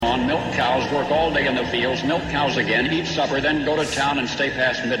town, milk cows, work all day in the fields, milk cows again, eat supper, then go to town and stay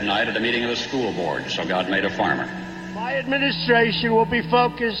past midnight at a meeting of the school board. So God made a farmer. My administration will be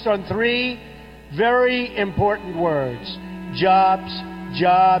focused on three very important words: jobs,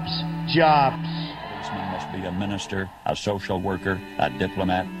 jobs, jobs. This man must be a minister, a social worker, a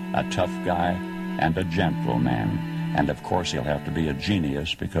diplomat, a tough guy, and a gentleman. And of course he'll have to be a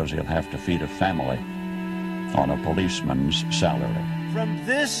genius because he'll have to feed a family on a policeman's salary. From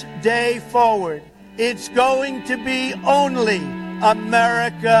this day forward, it's going to be only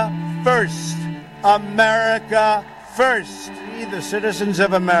America first. America first. We, the citizens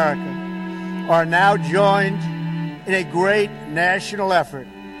of America, are now joined in a great national effort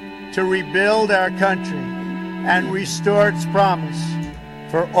to rebuild our country and restore its promise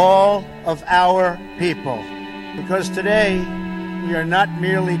for all of our people. Because today, we are not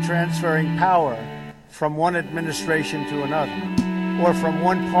merely transferring power from one administration to another, or from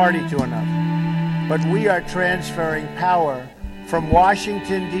one party to another, but we are transferring power from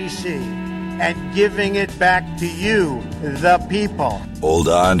Washington, D.C., and giving it back to you, the people. Hold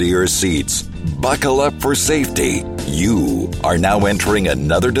on to your seats. Buckle up for safety. You are now entering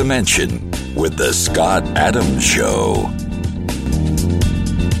another dimension with the Scott Adams Show.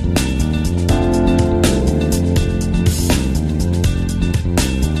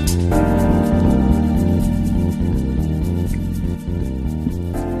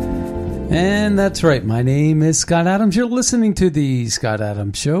 And that's right. My name is Scott Adams. You're listening to the Scott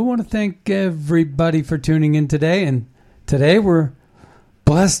Adams Show. I want to thank everybody for tuning in today. And today we're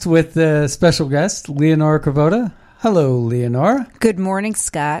blessed with a special guest, Leonora Cravota. Hello, Leonora. Good morning,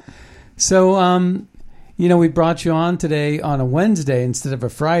 Scott. So, we brought you on today on a Wednesday instead of a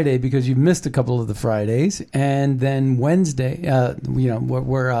Friday because you missed a couple of the Fridays. And then Wednesday,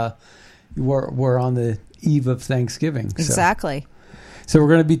 we're on the eve of Thanksgiving. Exactly. So we're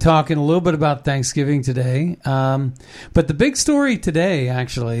going to be talking a little bit about Thanksgiving today. But the big story today,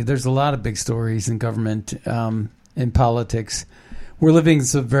 actually, there's a lot of big stories in government, in politics. We're living in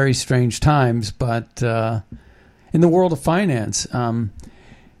some very strange times, but in the world of finance,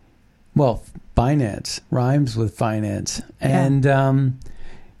 finance rhymes with finance. Yeah. And,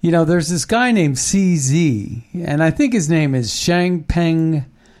 there's this guy named CZ, and I think his name is Changpeng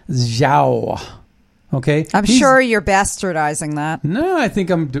Zhao. Okay, I'm sure you're bastardizing that. No, I think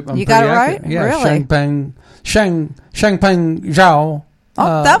I'm you got it right? Yeah, really? Changpeng Zhao.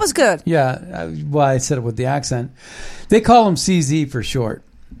 Oh, that was good. Yeah, I said it with the accent. They call him CZ for short,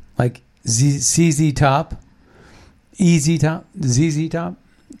 like CZ Top, Easy Top, ZZ Top.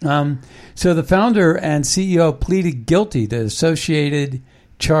 So the founder and CEO pleaded guilty to associated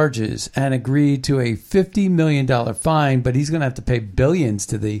charges and agreed to a $50 million fine, but he's going to have to pay billions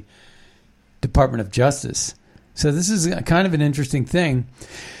to the Department of Justice. So this is kind of an interesting thing.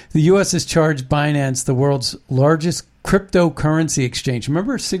 The U.S. has charged Binance, the world's largest cryptocurrency exchange.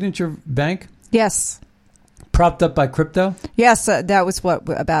 Remember Signature Bank? Yes. Propped up by crypto? Yes, that was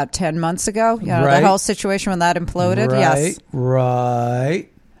about 10 months ago? Right. The whole situation when that imploded? Right, yes. Right.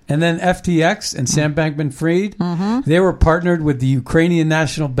 And then FTX and Sam Bankman-Fried, they were partnered with the Ukrainian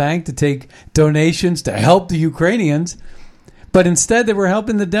National Bank to take donations to help the Ukrainians. But instead, they were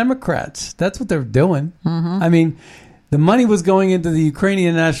helping the Democrats. That's what they were doing. I mean, the money was going into the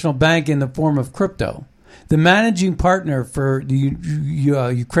Ukrainian National Bank in the form of crypto. The managing partner for the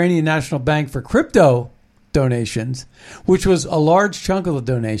Ukrainian National Bank for crypto donations, which was a large chunk of the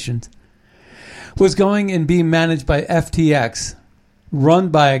donations, was going and being managed by FTX, run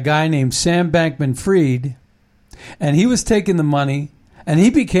by a guy named Sam Bankman-Fried. And he was taking the money, and he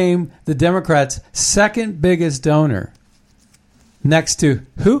became the Democrats' second biggest donor. Next to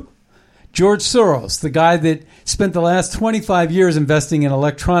who? George Soros, the guy that spent the last 25 years investing in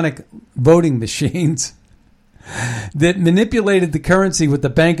electronic voting machines that manipulated the currency with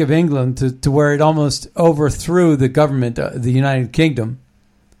the Bank of England to where it almost overthrew the government, the United Kingdom.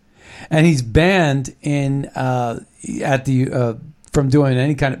 And he's banned from doing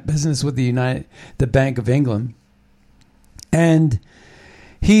any kind of business with the Bank of England. And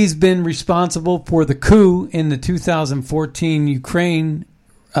he's been responsible for the coup in the 2014 Ukraine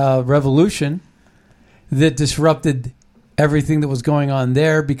revolution that disrupted everything that was going on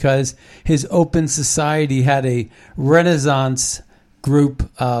there because his Open Society had a Renaissance group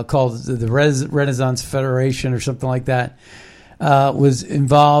called the Renaissance Federation or something like that, was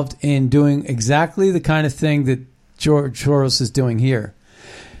involved in doing exactly the kind of thing that George Soros is doing here,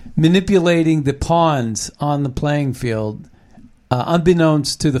 manipulating the pawns on the playing field.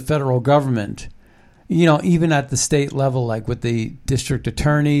 Unbeknownst to the federal government, even at the state level, like with the district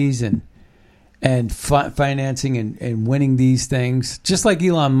attorneys and and financing and winning these things. Just like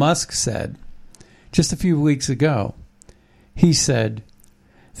Elon Musk said just a few weeks ago. He said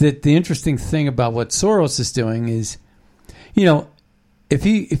that the interesting thing about what Soros is doing is, if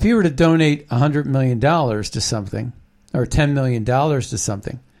he were to donate $100 million to something, or $10 million to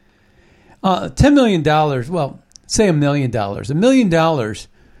something, $10 million, well, say $1 million. $1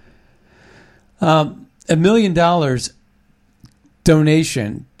 million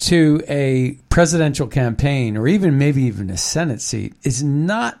donation to a presidential campaign, or maybe even a Senate seat, is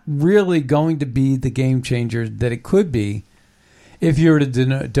not really going to be the game changer that it could be if you were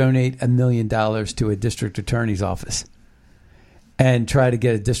to donate $1 million to a district attorney's office and try to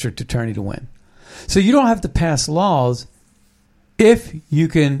get a district attorney to win. So you don't have to pass laws if you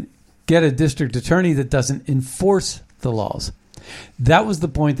can get a district attorney that doesn't enforce the laws. That was the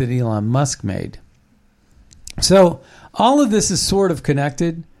point that Elon Musk made. So all of this is sort of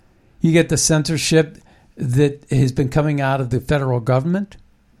connected. You get the censorship that has been coming out of the federal government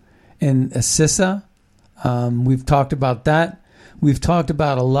and CISA. We've talked about that. We've talked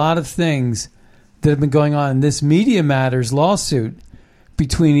about a lot of things that have been going on in this Media Matters lawsuit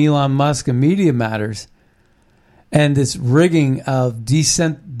between Elon Musk and Media Matters, and this rigging of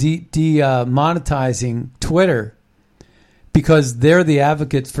demonetizing Twitter because they're the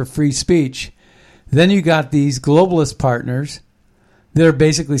advocates for free speech. Then you got these globalist partners that are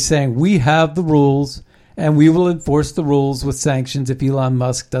basically saying, we have the rules and we will enforce the rules with sanctions if Elon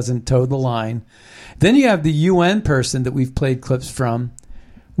Musk doesn't toe the line. Then you have the UN person that we've played clips from,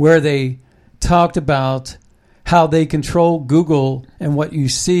 where they talked about how they control Google and what you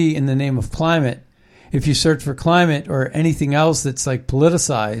see in the name of climate. If you search for climate or anything else that's like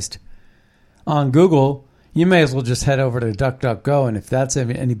politicized on Google, you may as well just head over to DuckDuckGo, and if that's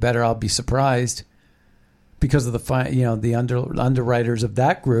any better, I'll be surprised because of the underwriters of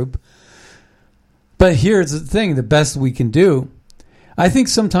that group. But here's the thing: the best we can do, I think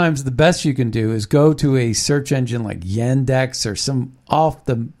sometimes the best you can do is go to a search engine like Yandex or some off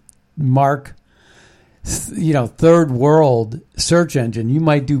the mark, third world search engine. You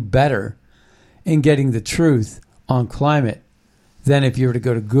might do better in getting the truth on climate than if you were to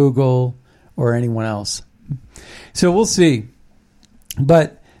go to Google or anyone else. So we'll see.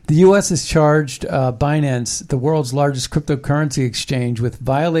 But the U.S. has charged Binance, the world's largest cryptocurrency exchange, with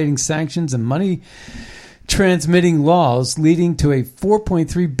violating sanctions and money transmitting laws, leading to a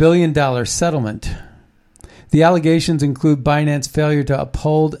 $4.3 billion settlement. The allegations include Binance's failure to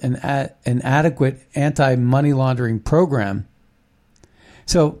uphold an adequate anti-money laundering program.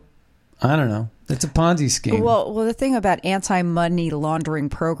 So, I don't know. It's a Ponzi scheme. Well, the thing about anti-money laundering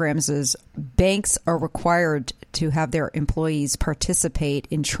programs is banks are required to have their employees participate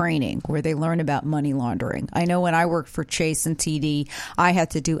in training where they learn about money laundering. I know when I worked for Chase and TD, I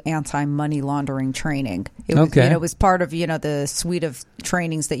had to do anti-money laundering training. It was, it was part of, the suite of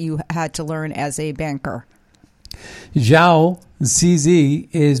trainings that you had to learn as a banker. Zhao CZ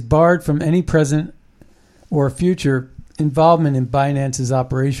is barred from any present or future involvement in Binance's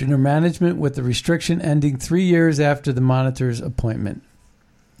operation or management, with the restriction ending 3 years after the monitor's appointment.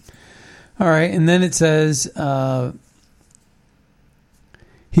 All right, and then it says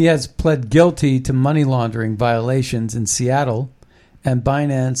he has pled guilty to money laundering violations in Seattle, and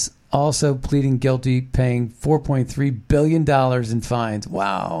Binance also pleading guilty, paying $4.3 billion in fines.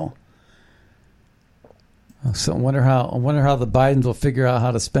 Wow. So I wonder how the Bidens will figure out how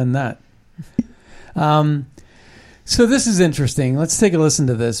to spend that. So this is interesting. Let's take a listen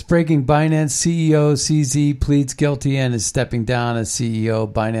to this. Breaking: Binance CEO CZ pleads guilty and is stepping down as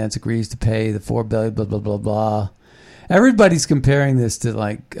CEO. Binance agrees to pay the $4 billion, blah, blah, blah, blah. Everybody's comparing this to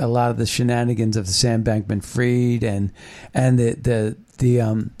like a lot of the shenanigans of the Sam Bankman-Fried and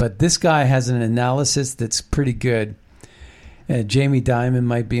but this guy has an analysis that's pretty good. Jamie Dimon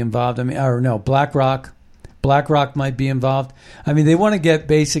might be involved. BlackRock. BlackRock might be involved. They want to get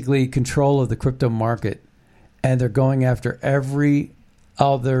basically control of the crypto market. And they're going after every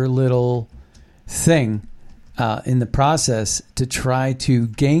other little thing in the process to try to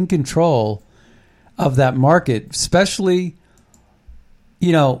gain control of that market, especially,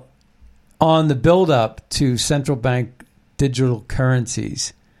 on the build-up to central bank digital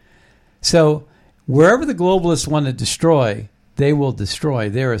currencies. So wherever the globalists want to destroy, they will destroy.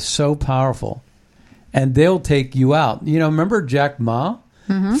 They are so powerful. And they'll take you out. Remember Jack Ma?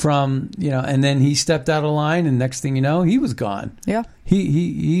 Mm-hmm. From and then he stepped out of line, and next thing you know, he was gone. Yeah,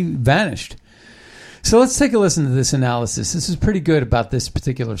 he vanished. So let's take a listen to this analysis. This is pretty good about this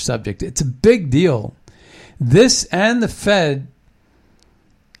particular subject. It's a big deal. This and the Fed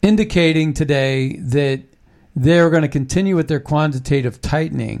indicating today that they're going to continue with their quantitative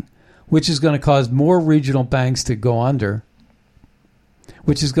tightening, which is going to cause more regional banks to go under,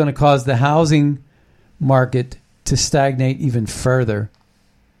 which is going to cause the housing market to stagnate even further.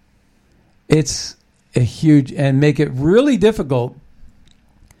 It's a huge, and make it really difficult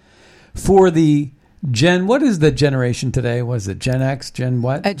for the what is the generation today? Was it Gen X, Gen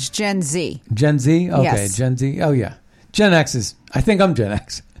what? It's Gen Z. Gen Z? Okay, Yes. Gen Z. Oh, yeah. Gen X is, I think I'm Gen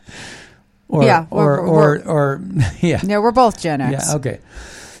X. Or, Yeah, or yeah. No, we're both Gen X. Yeah, okay.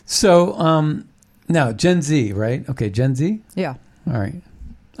 So, now, Gen Z, right? Okay, Gen Z? Yeah. All right.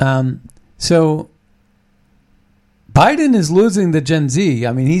 So, Biden is losing the Gen Z.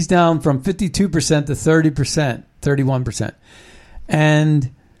 I mean, he's down from 52% to 30%, 31%.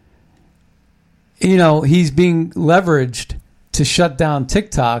 And, you know, he's being leveraged to shut down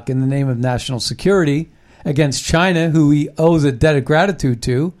TikTok in the name of national security against China, who he owes a debt of gratitude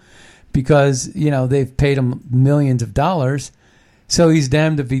to because, you know, they've paid him millions of dollars. So he's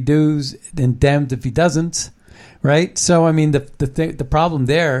damned if he does and damned if he doesn't, right? So, I mean, the problem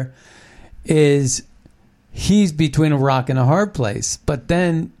there is he's between a rock and a hard place. But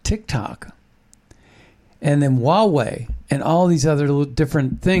then TikTok and then Huawei and all these other little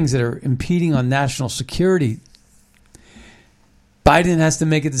different things that are impeding on national security. Biden has to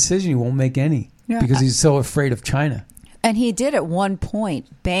make a decision. He won't make any because he's so afraid of China. And he did at one point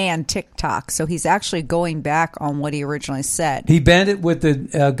ban TikTok. So he's actually going back on what he originally said. He banned it with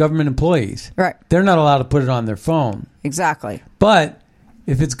the government employees. Right. They're not allowed to put it on their phone. Exactly. But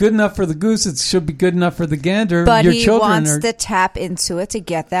if it's good enough for the goose, it should be good enough for the gander. But Your he children wants are, to tap into it to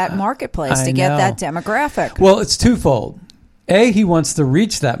get that marketplace, I to get know. that demographic. Well, it's twofold. A, he wants to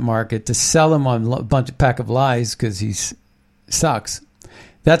reach that market to sell him on a pack of lies because he sucks.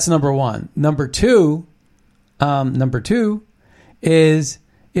 That's number one. Number two is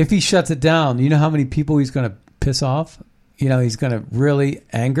if he shuts it down, you know how many people he's going to piss off? You know, he's going to really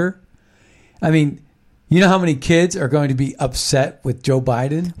anger. I mean, you know how many kids are going to be upset with Joe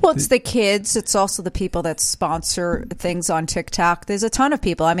Biden? Well, it's the kids. It's also the people that sponsor things on TikTok. There's a ton of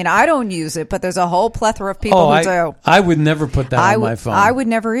people. I mean, I don't use it, but there's a whole plethora of people who do. I would never put that on my phone. I would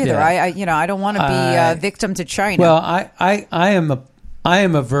never either. Yeah. I don't want to be a victim to China. Well, I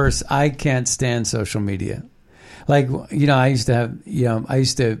am averse. I can't stand social media. Like, you know, I used to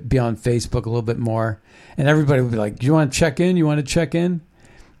be on Facebook a little bit more, and everybody would be like, "Do you want to check in? You want to check in?"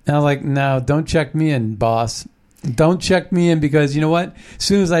 And I'm like, "No, don't check me in, boss. Don't check me in because you know what? As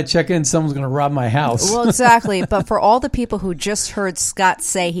soon as I check in, someone's going to rob my house." Well, exactly. But for all the people who just heard Scott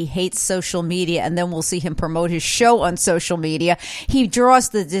say he hates social media, and then we'll see him promote his show on social media, he draws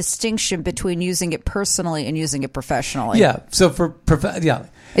the distinction between using it personally and using it professionally. Yeah. So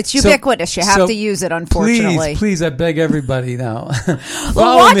it's ubiquitous. You have to use it, unfortunately. Please, I beg everybody now.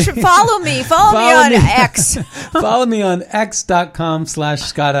 Follow me on X. Follow me on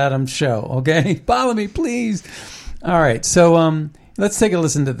x.com/Scott Adams Show. Okay. Follow me, please. All right. So let's take a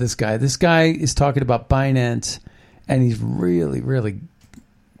listen to this guy. This guy is talking about Binance, and he's really, really,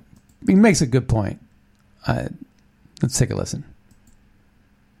 he makes a good point. Let's take a listen.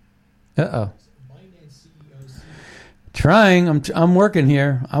 Uh-oh. Trying. I'm working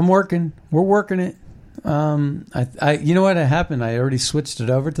here. I'm working. We're working it. You know what happened? I already switched it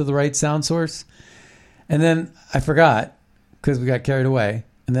over to the right sound source, and then I forgot because we got carried away,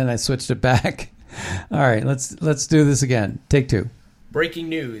 and then I switched it back. All right, let's do this again. Take two. Breaking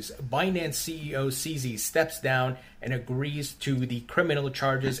news. Binance CEO CZ steps down and agrees to the criminal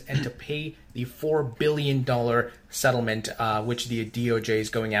charges and to pay the $4 billion settlement, which the DOJ is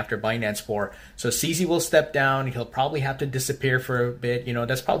going after Binance for. So CZ will step down. He'll probably have to disappear for a bit. You know,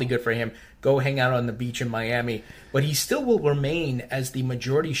 that's probably good for him. Go hang out on the beach in Miami. But he still will remain as the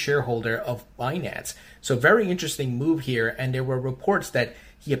majority shareholder of Binance. So very interesting move here. And there were reports that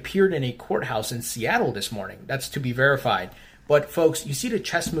he appeared in a courthouse in Seattle this morning. That's to be verified. But folks, you see the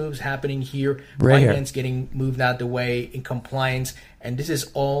chess moves happening here. Right Binance here. getting moved out of the way in compliance. And this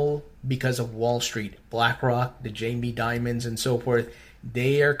is all because of Wall Street. BlackRock, the Jamie Dimons and so forth,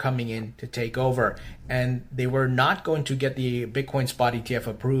 they are coming in to take over. And they were not going to get the Bitcoin spot ETF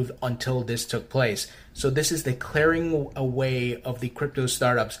approved until this took place. So this is the clearing away of the crypto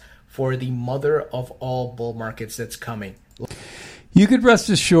startups for the mother of all bull markets that's coming. You could rest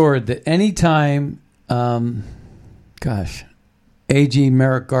assured that anytime, AG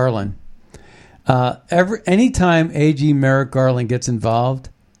Merrick Garland, anytime AG Merrick Garland gets involved,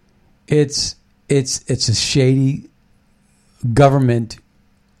 it's a shady government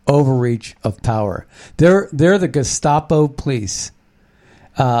overreach of power. They're the Gestapo police.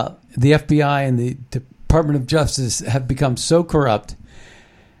 The FBI and the Department of Justice have become so corrupt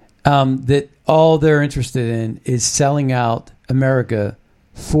that all they're interested in is selling out America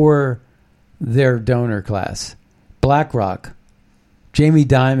for their donor class. BlackRock, Jamie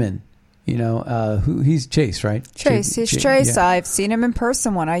Dimon, he's Chase, right? Chase. He's Chase. Yeah. I've seen him in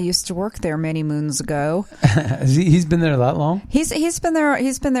person when I used to work there many moons ago. He's been there that long? He's been there.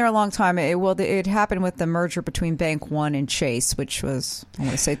 He's been there a long time. It happened with the merger between Bank One and Chase, which was, I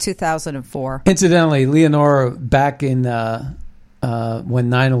want to say, 2004. Incidentally, Leonora, back in when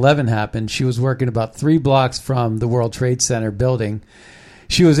 9/11 happened, she was working about 3 blocks from the World Trade Center building.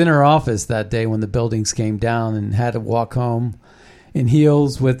 She was in her office that day when the buildings came down and had to walk home in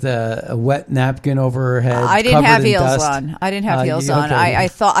heels with a wet napkin over her head. I didn't have heels dust. on. I didn't have heels on. Okay. I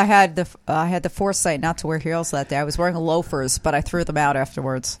thought I had the foresight not to wear heels that day. I was wearing loafers, but I threw them out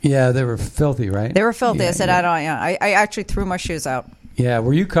afterwards. Yeah, they were filthy, right? They were filthy. Yeah, I said, I actually threw my shoes out. Yeah,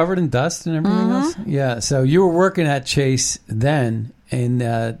 were you covered in dust and everything else? Yeah, so you were working at Chase then in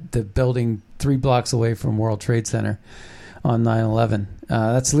the building 3 blocks away from World Trade Center on 9/11.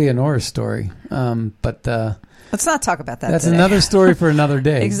 That's Leonora's story. But let's not talk about that. That's today. another story for another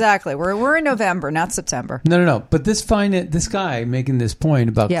day. Exactly. We're in November, not September. No. But this guy making this point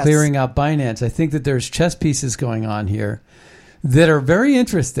about clearing out Binance, I think that there's chess pieces going on here that are very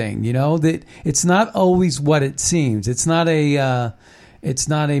interesting. That it's not always what it seems. It's not a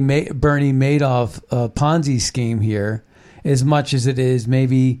Bernie Madoff Ponzi scheme here, as much as it is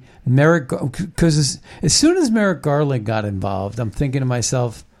maybe Merrick. Because as soon as Merrick Garland got involved, I'm thinking to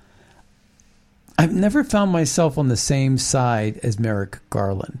myself, I've never found myself on the same side as Merrick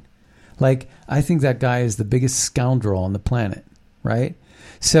Garland. Like, I think that guy is the biggest scoundrel on the planet, right?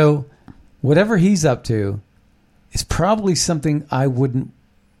 So whatever he's up to is probably something I wouldn't,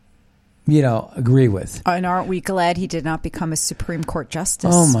 agree with. And aren't we glad he did not become a Supreme Court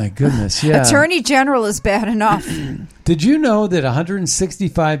justice? Oh, my goodness, yeah. Attorney General is bad enough. Did you know that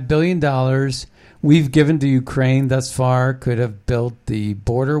 $165 billion we've given to Ukraine thus far could have built the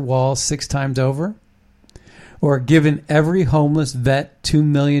border wall 6 times over? Or given every homeless vet $2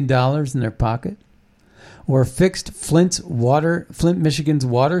 million in their pocket? Or fixed Flint, Michigan's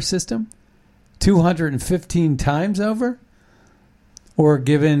water system 215 times over? Or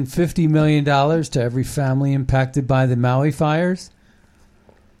given $50 million to every family impacted by the Maui fires?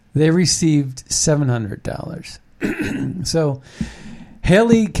 They received $700. So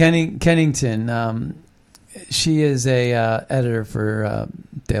Haley Kennington, she is a editor for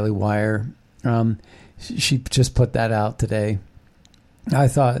Daily Wire. She just put that out today. I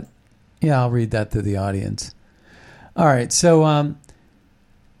thought, I'll read that to the audience. All right, so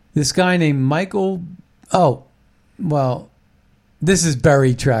this guy named Michael. This is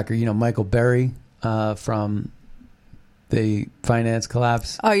Berry Tracker. Michael Berry from the finance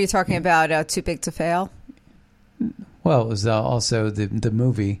collapse. Oh, you're talking about Too Big to Fail? Well, it was also the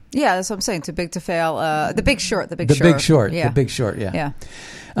movie. Yeah, that's what I'm saying. Too Big to Fail. The Big Short. The Big Short. Yeah. The Big Short. Yeah. Yeah.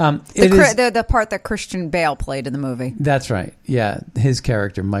 The part that Christian Bale played in the movie. That's right. Yeah, his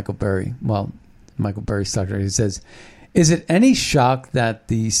character, Michael Berry. Well, Michael Berry stuck. He says, "Is it any shock that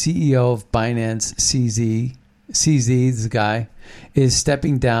the CEO of Binance, CZ, this guy, is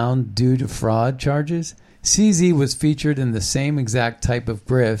stepping down due to fraud charges? CZ was featured in the same exact type of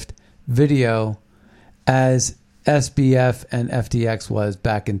grift video as SBF and FTX was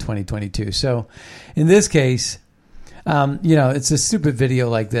back in 2022. So in this case, it's a stupid video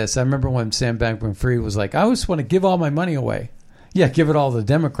like this. I remember when Sam Bankman-Fried was like, I just want to give all my money away. Yeah, give it all to the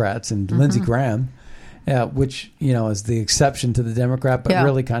Democrats and Lindsey Graham, which, is the exception to the Democrat, but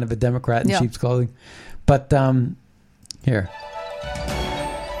really kind of a Democrat in sheep's clothing. But here.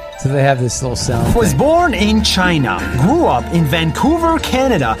 So they have this little sound. Was born in China, grew up in Vancouver,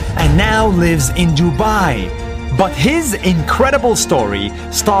 Canada, and now lives in Dubai. But his incredible story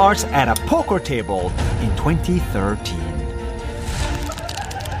starts at a poker table in 2013.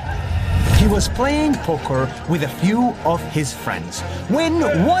 He was playing poker with a few of his friends when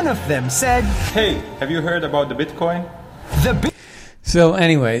one of them said, "Hey, have you heard about the Bitcoin?" So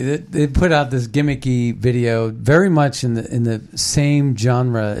anyway, they put out this gimmicky video, very much in the same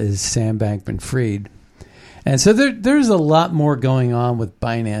genre as Sam Bankman-Fried, and so there's a lot more going on with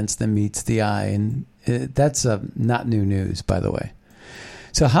Binance than meets the eye, and that's not new news, by the way.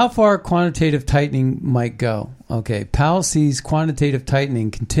 So how far quantitative tightening might go? Okay, Powell sees quantitative tightening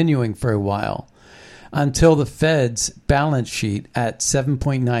continuing for a while until the Fed's balance sheet at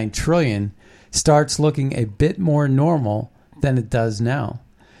 $7.9 trillion starts looking a bit more normal than it does now.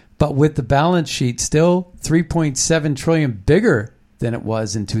 But with the balance sheet still $3.7 trillion bigger than it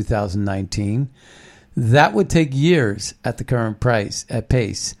was in 2019, that would take years at the current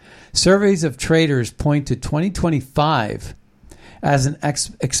pace. Surveys of traders point to 2025 as an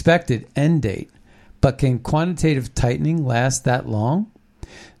expected end date. But can quantitative tightening last that long?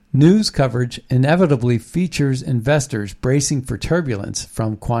 News coverage inevitably features investors bracing for turbulence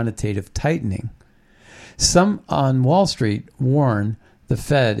from quantitative tightening. Some on Wall Street warn the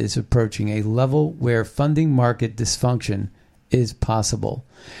Fed is approaching a level where funding market dysfunction is possible.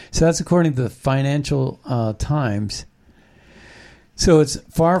 So that's according to the Financial Times. So it's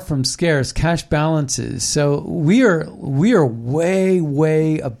far from scarce cash balances. So we are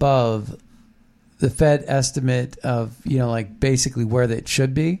way above the Fed estimate of, like basically where it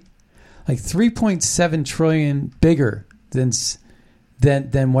should be, like 3.7 trillion bigger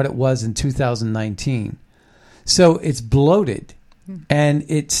than what it was in 2019. So it's bloated, and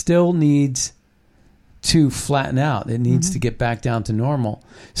it still needs to flatten out. It needs to get back down to normal.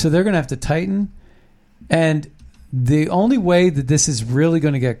 So they're going to have to tighten, and the only way that this is really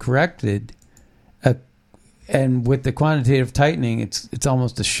going to get corrected, and with the quantitative tightening, it's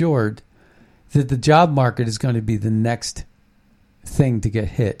almost assured that the job market is going to be the next thing to get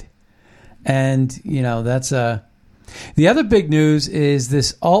hit. And, that's the other big news is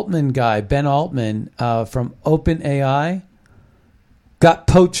this Altman guy, Ben Altman, from OpenAI, got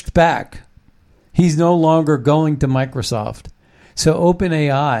poached back. He's no longer going to Microsoft. So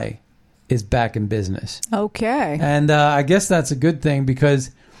OpenAI is back in business. Okay. And I guess that's a good thing,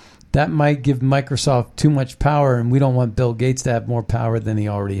 because that might give Microsoft too much power, and we don't want Bill Gates to have more power than he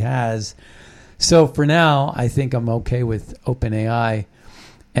already has. So for now, I think I'm okay with OpenAI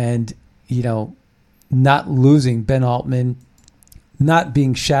and, not losing Ben Altman, not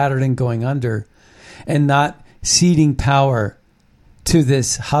being shattered and going under, and not ceding power to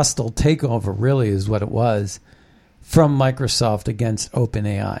this hostile takeover, really is what it was, from Microsoft against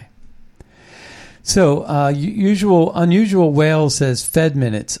OpenAI. So Unusual Whale says Fed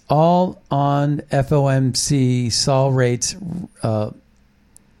minutes, all on FOMC saw rates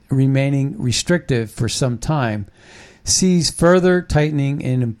remaining restrictive for some time, sees further tightening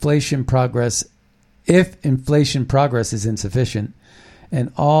in inflation progress if inflation progress is insufficient,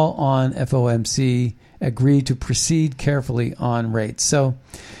 and all on FOMC agree to proceed carefully on rates. So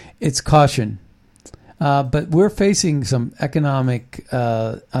it's caution. But we're facing some economic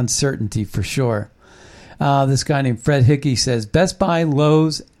uncertainty for sure. This guy named Fred Hickey says Best Buy,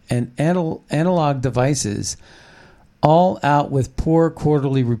 Lowe's, and Analog Devices all out with poor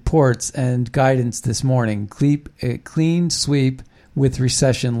quarterly reports and guidance this morning. Clean sweep with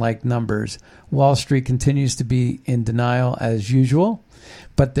recession-like numbers. Wall Street continues to be in denial as usual,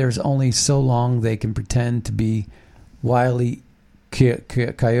 but there's only so long they can pretend to be wily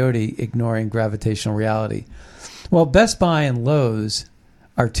coyote ignoring gravitational reality. Well, Best Buy and Lowe's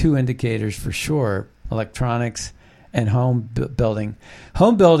are two indicators for sure: electronics and home building.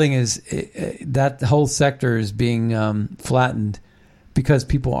 Home building is that whole sector is being flattened because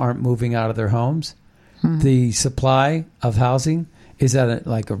people aren't moving out of their homes. The supply of housing is at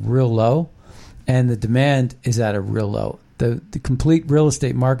a real low, and the demand is at a real low. The complete real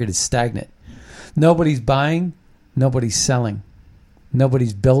estate market is stagnant. Nobody's buying, nobody's selling,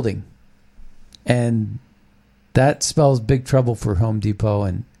 nobody's building, and that spells big trouble for Home Depot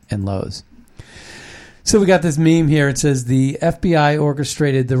and Lowe's. So we got this meme here. It says the FBI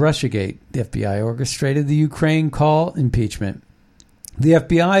orchestrated the Russiagate. The FBI orchestrated the Ukraine call impeachment. The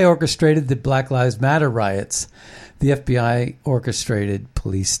FBI orchestrated the Black Lives Matter riots. The FBI orchestrated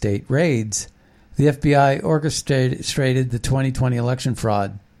police state raids. The FBI orchestrated the 2020 election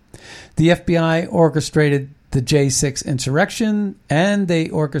fraud. The FBI orchestrated the J6 insurrection, and they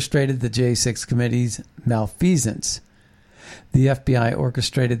orchestrated the J6 committee's malfeasance. The FBI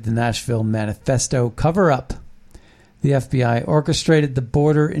orchestrated the Nashville Manifesto cover-up. The FBI orchestrated the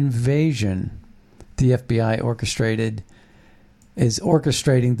border invasion. The FBI is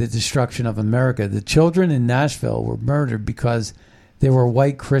orchestrating the destruction of America. The children in Nashville were murdered because they were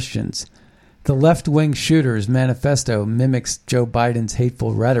white Christians. The left-wing shooter's manifesto mimics Joe Biden's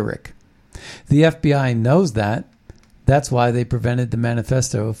hateful rhetoric. The FBI knows that. That's why they prevented the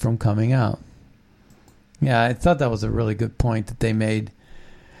manifesto from coming out. Yeah, I thought that was a really good point that they made.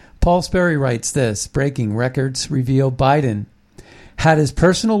 Paul Sperry writes this: breaking records reveal Biden had his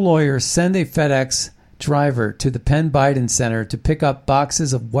personal lawyer send a FedEx driver to the Penn Biden Center to pick up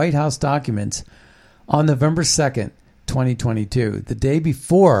boxes of White House documents on November 2nd, 2022, the day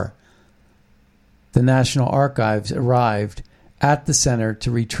before the National Archives arrived at the center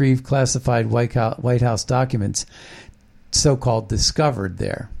to retrieve classified White House documents, so-called discovered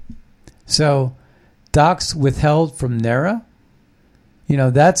there. So docs withheld from NARA,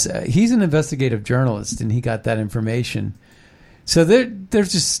 he's an investigative journalist, and he got that information. So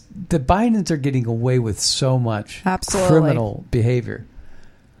there's just, the Bidens are getting away with so much criminal behavior.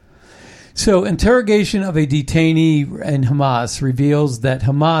 So, interrogation of a detainee in Hamas reveals that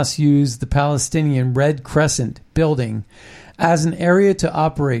Hamas used the Palestinian Red Crescent building as an area to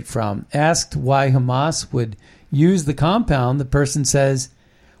operate from. Asked why Hamas would use the compound, the person says,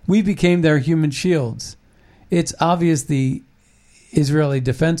 "We became their human shields. It's obvious the Israeli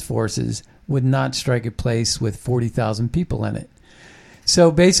Defense Forces would not strike a place with 40,000 people in it."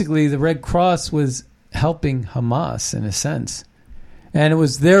 So basically, the Red Cross was helping Hamas in a sense. And it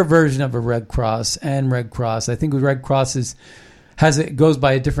was their version of a Red Cross and Red Cross. I think Red Cross goes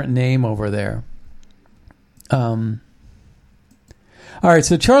by a different name over there. All right,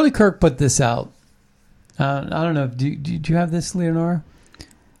 so Charlie Kirk put this out. I don't know. Do you have this, Leonora?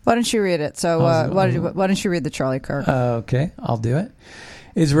 Why don't you read it? So why don't you read the Charlie Kirk? Okay, I'll do it.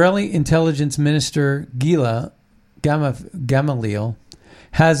 Israeli Intelligence Minister Gila Gamaliel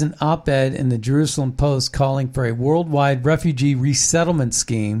has an op-ed in the Jerusalem Post calling for a worldwide refugee resettlement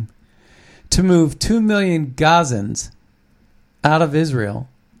scheme to move 2 million Gazans out of Israel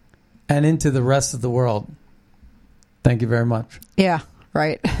and into the rest of the world. Thank you very much. Yeah,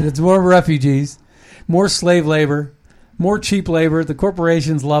 right. It's more refugees, more slave labor, more cheap labor. The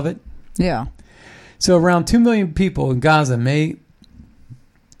corporations love it. Yeah. So around 2 million people in Gaza, many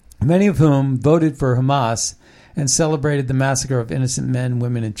of whom voted for Hamas and celebrated the massacre of innocent men,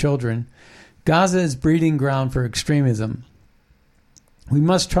 women, and children. Gaza is breeding ground for extremism. We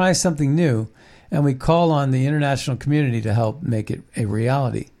must try something new, and we call on the international community to help make it a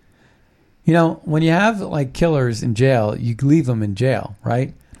reality. You know, when you have like killers in jail, you leave them in jail,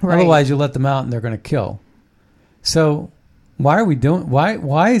 right? Otherwise, you let them out and they're going to kill. So why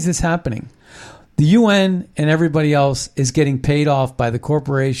is this happening? The UN and everybody else is getting paid off by the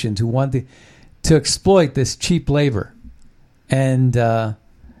corporations who want to exploit this cheap labor. And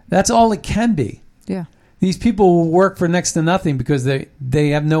that's all it can be. Yeah. These people will work for next to nothing because they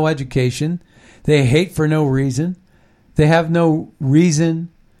have no education. They hate for no reason. They have no reason.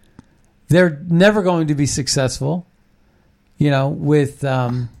 They're never going to be successful, with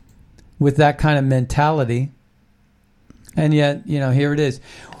that kind of mentality. And yet, here it is.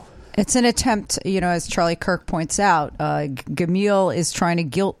 It's an attempt, as Charlie Kirk points out, Gamil is trying to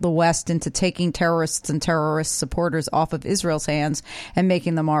guilt the West into taking terrorists and terrorist supporters off of Israel's hands and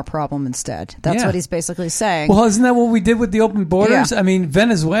making them our problem instead. That's what he's basically saying. Well, isn't that what we did with the open borders? Yeah. I mean,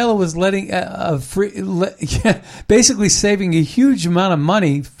 Venezuela was letting basically saving a huge amount of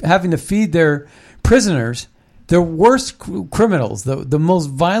money, having to feed their prisoners. Their worst criminals, the most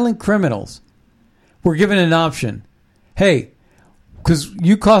violent criminals, were given an option. Hey, because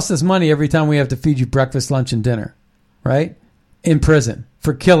you cost us money every time we have to feed you breakfast, lunch, and dinner, right? In prison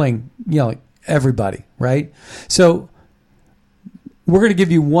for killing, everybody, right? So we're going to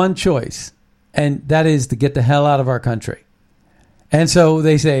give you one choice, and that is to get the hell out of our country. And so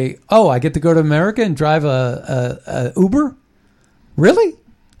they say, "Oh, I get to go to America and drive a Uber? Really?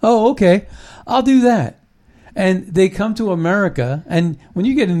 Oh, okay, I'll do that." And they come to America, and when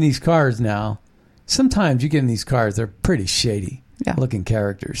you get in these cars now, sometimes you get in these cars, they're pretty shady. Looking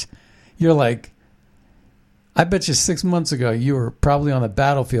characters. You're like, I bet you 6 months ago you were probably on the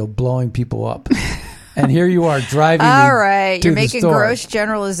battlefield blowing people up. And here you are driving. All right. You're making store. Gross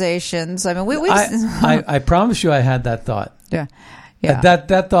generalizations. I mean, I promise you I had that thought. Yeah.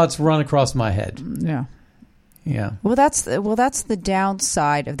 That thought's run across my head. Yeah. Yeah. Well, that's the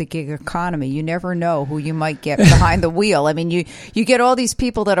downside of the gig economy. You never know who you might get behind the wheel. I mean, you get all these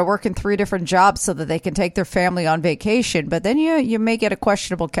people that are working 3 different jobs so that they can take their family on vacation, but then you may get a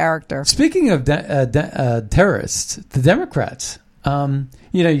questionable character. Speaking of terrorists, the Democrats,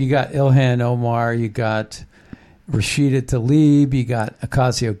 you got Ilhan Omar, you got Rashida Tlaib, you got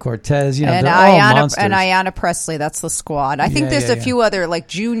Ocasio-Cortez, and they're all monsters. And Ayanna Pressley, that's the squad. I think there's a few other like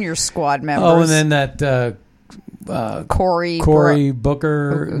junior squad members. Oh, and then that Cory Booker.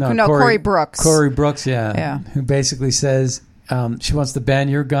 Cory Brooks. Cory Brooks, who basically says she wants to ban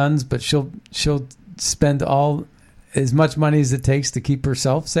your guns, but she'll spend as much money as it takes to keep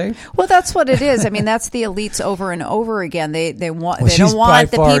herself safe. Well, that's what it is. I mean, that's the elites over and over again. They don't want the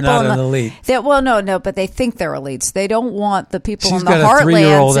people not an elite. But they think they're elites. They don't want the people in the heartland. She's got a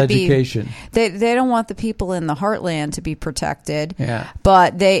 3-year-old to education. They don't want the people in the heartland to be protected. Yeah.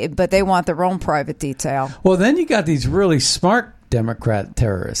 But they want their own private detail. Well, then you got these really smart Democrat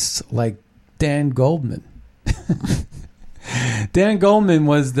terrorists like Dan Goldman. Dan Goldman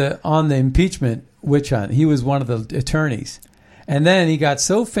was on the impeachment witch hunt. He was one of the attorneys. And then he got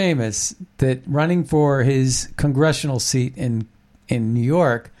so famous that running for his congressional seat in New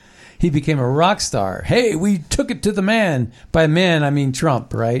York, he became a rock star. Hey, we took it to the man. By man, I mean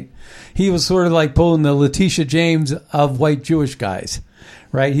Trump, right? He was sort of like pulling the Letitia James of white Jewish guys.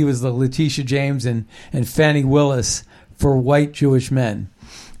 right? He was the Letitia James and Fannie Willis for white Jewish men.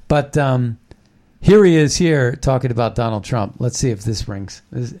 But here he is here talking about Donald Trump. Let's see if this rings.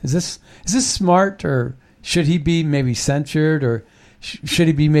 Is this smart, or should he be maybe censured, or should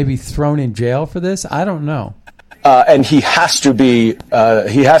he be maybe thrown in jail for this? I don't know. And he has to be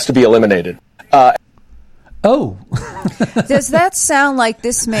eliminated. Does that sound like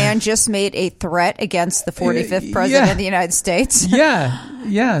this man just made a threat against the 45th president of the United States?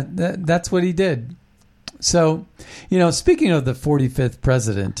 Yeah, that's what he did. So, speaking of the 45th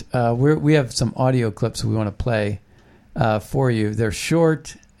president, we have some audio clips we want to play for you. They're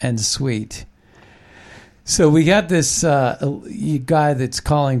short and sweet. So we got this guy that's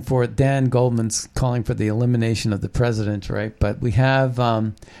calling for, Dan Goldman's calling for the elimination of the president, right? But we have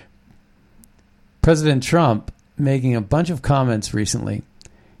President Trump making a bunch of comments recently.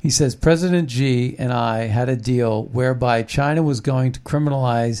 He says, President Xi and I had a deal whereby China was going to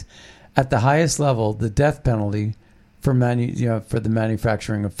criminalize at the highest level the death penalty for the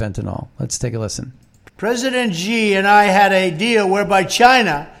manufacturing of fentanyl. Let's take a listen. President Xi and I had a deal whereby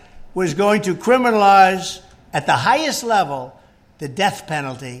China was going to criminalize at the highest level the death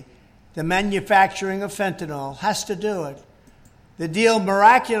penalty. The manufacturing of fentanyl has to do it. The deal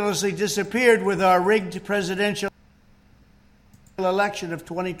miraculously disappeared with our rigged presidential election of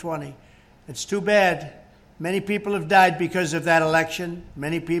 2020. It's too bad. Many people have died because of that election.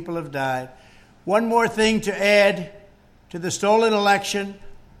 Many people have died. One more thing to add to the stolen election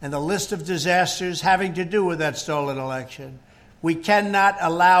and the list of disasters having to do with that stolen election. We cannot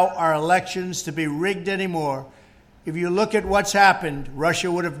allow our elections to be rigged anymore. If you look at what's happened,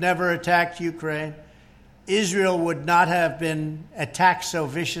 Russia would have never attacked Ukraine. Israel would not have been attacked so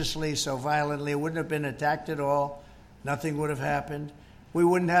viciously, so violently. It wouldn't have been attacked at all. Nothing would have happened. We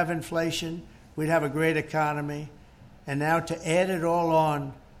wouldn't have inflation. We'd have a great economy. And now to add it all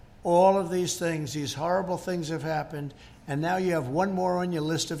on, all of these things, these horrible things have happened, and now you have one more on your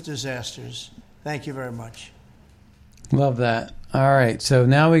list of disasters. Thank you very much. Love that. All right, so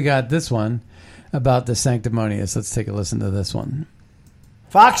now we got this one about the sanctimonious. Let's take a listen to this one.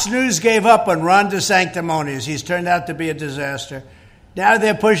 Fox News gave up on Ron DeSanctimonious. He's turned out to be a disaster. Now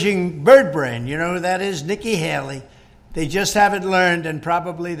they're pushing Bird Brain. You know who that is? Nikki Haley. They just haven't learned, and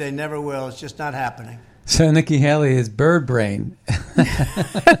probably they never will. It's just not happening. So Nikki Haley is Bird Brain.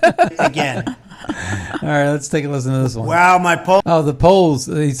 Again. All right, let's take a listen to this one. Wow, my poll. Oh, the polls.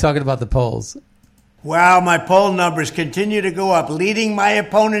 He's talking about the polls. Wow, my poll numbers continue to go up, leading my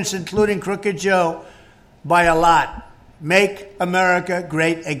opponents, including Crooked Joe, by a lot. Make America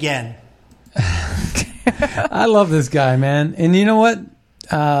great again. I love this guy, man. And you know what?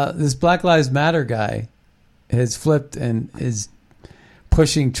 This Black Lives Matter guy has flipped and is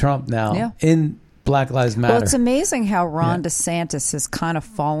pushing Trump now in Black Lives Matter. Well, it's amazing how Ron DeSantis has kind of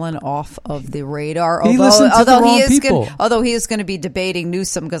fallen off of the radar. He listens to the wrong people. Although he is going to be debating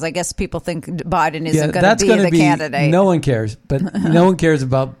Newsom, because I guess people think Biden isn't going to be the candidate. No one cares, but no one cares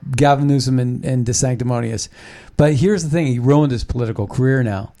about Gavin Newsom and DeSanctimonious. But here's the thing: he ruined his political career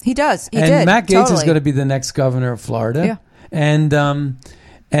now. He does. He and did. Matt Gaetz totally. is going to be the next governor of Florida. Yeah. And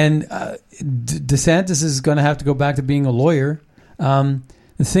DeSantis is going to have to go back to being a lawyer.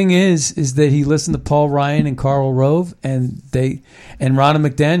 The thing is that he listened to Paul Ryan and Karl Rove and Ronna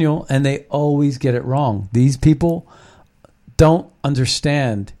McDaniel, and they always get it wrong. These people don't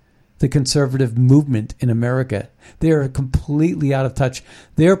understand the conservative movement in America. They are completely out of touch.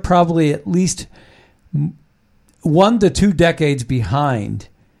 They're probably at least 1 to 2 decades behind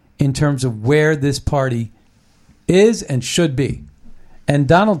in terms of where this party is and should be. And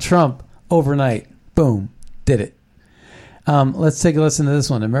Donald Trump, overnight, boom, did it. Let's take a listen to this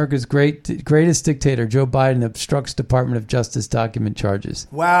one. America's greatest dictator, Joe Biden, obstructs Department of Justice document charges.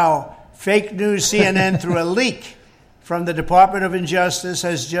 Wow. Fake news CNN, through a leak from the Department of Justice,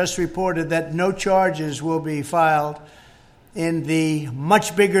 has just reported that no charges will be filed in the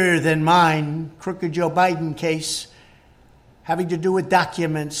much bigger than mine Crooked Joe Biden case having to do with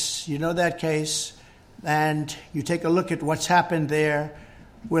documents. You know that case. And you take a look at what's happened there.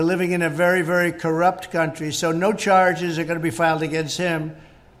 We're living in a very, very corrupt country, so no charges are going to be filed against him.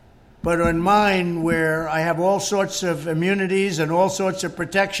 But on mine, where I have all sorts of immunities and all sorts of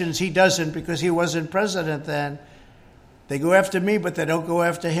protections, he doesn't, because he wasn't president then. They go after me, but they don't go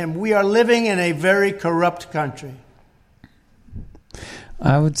after him. We are living in a very corrupt country.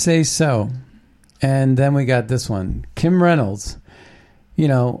 I would say so. And then we got this one. Kim Reynolds,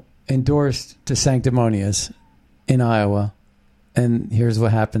 endorsed DeSanctimonious in Iowa. And here's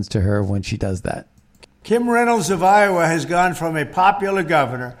what happens to her when she does that. Kim Reynolds of Iowa has gone from a popular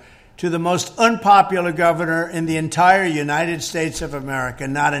governor to the most unpopular governor in the entire United States of America.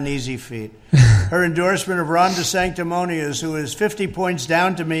 Not an easy feat. Her endorsement of Ron DeSanctimonious, who is 50 points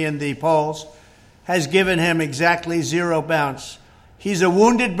down to me in the polls, has given him exactly 0 bounce. He's a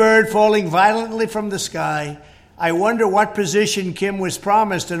wounded bird falling violently from the sky. I wonder what position Kim was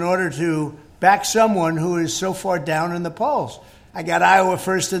promised in order to back someone who is so far down in the polls. I got Iowa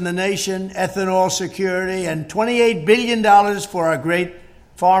first in the nation, ethanol security, and $28 billion for our great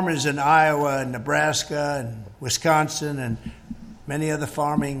farmers in Iowa and Nebraska and Wisconsin and many other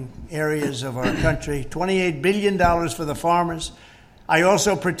farming areas of our country. $28 billion for the farmers. I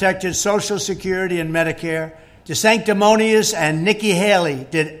also protected Social Security and Medicare. DeSanctimonious and Nikki Haley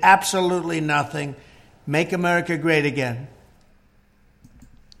did absolutely nothing. Make America great again.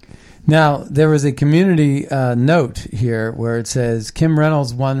 Now, there was a community note here where it says, Kim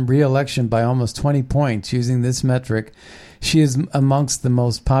Reynolds won re-election by almost 20 points. Using this metric, she is amongst the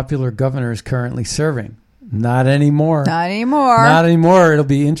most popular governors currently serving. Not anymore. Not anymore. Not anymore. It'll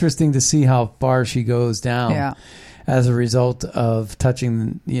be interesting to see how far she goes down as a result of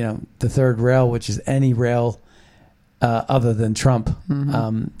touching, the third rail, which is any rail other than Trump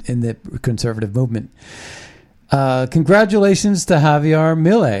in the conservative movement. Congratulations to Javier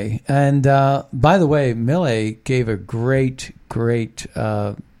Milei. And by the way, Milei gave a great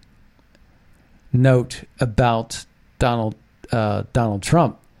note about Donald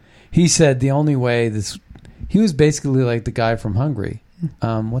Trump. He said the only way he was basically like the guy from Hungary.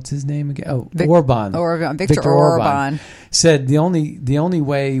 What's his name again? Oh, Orban. Viktor Orban said the only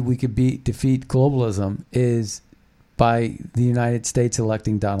way we could defeat globalism is by the United States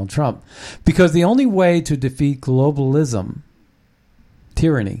electing Donald Trump, because the only way to defeat globalism,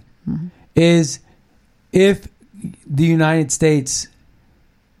 tyranny, is if the United States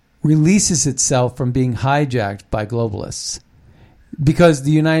releases itself from being hijacked by globalists. Because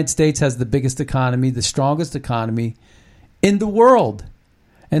the United States has the biggest economy, the strongest economy in the world.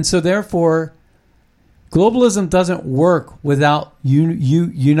 And so therefore, globalism doesn't work without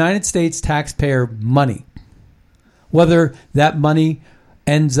United States taxpayer money. Whether that money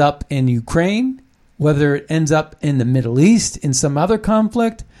ends up in Ukraine, whether it ends up in the Middle East in some other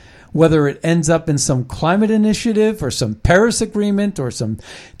conflict, whether it ends up in some climate initiative or some Paris Agreement or some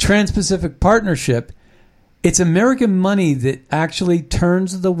Trans-Pacific Partnership, it's American money that actually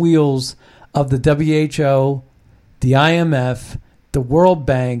turns the wheels of the WHO, the IMF, the World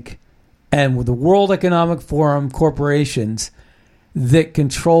Bank, and with the World Economic Forum corporations that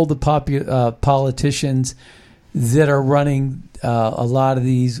control the politicians that are running a lot of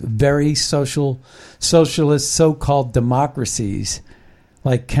these very socialist so-called democracies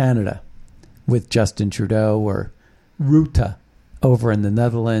like Canada with Justin Trudeau, or Rutte over in the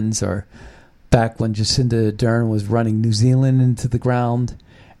Netherlands, or back when Jacinda Ardern was running New Zealand into the ground,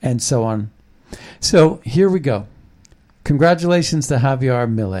 and so on. So here we go. Congratulations to Javier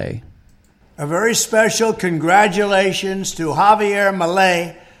Milei. A very special congratulations to Javier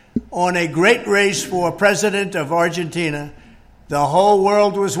Milei on a great race for president of Argentina. The whole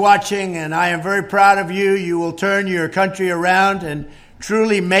world was watching, and I am very proud of you. You will turn your country around and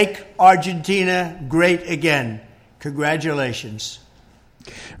truly make Argentina great again. Congratulations.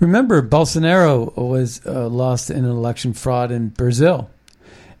 Remember, Bolsonaro was lost in an election fraud in Brazil.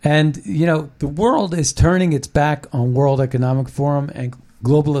 And, the world is turning its back on World Economic Forum and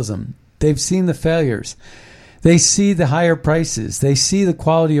globalism. They've seen the failures. They see the higher prices. They see the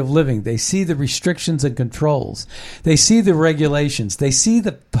quality of living. They see the restrictions and controls. They see the regulations. They see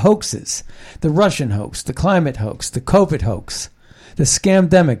the hoaxes, the Russian hoax, the climate hoax, the COVID hoax, the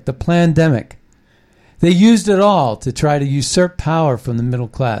scamdemic, the plandemic. They used it all to try to usurp power from the middle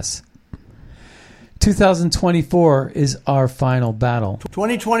class. 2024 is our final battle.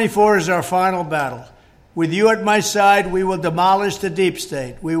 2024 is our final battle. With you at my side, we will demolish the deep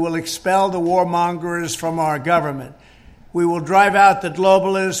state. We will expel the warmongers from our government. We will drive out the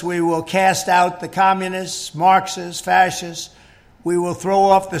globalists. We will cast out the communists, Marxists, fascists. We will throw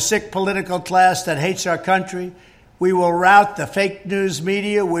off the sick political class that hates our country. We will rout the fake news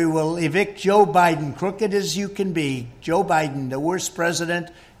media. We will evict Joe Biden, crooked as you can be. Joe Biden, the worst president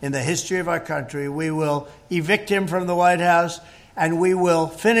in the history of our country. We will evict him from the White House, and we will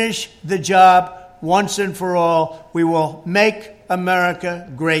finish the job once and for all. We will make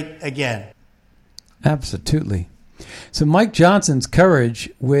America great again. Absolutely. So Mike Johnson's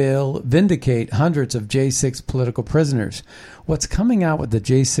courage will vindicate hundreds of J6 political prisoners. What's coming out with the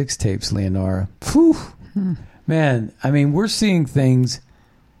J6 tapes, Leonora? Whew. Man, we're seeing things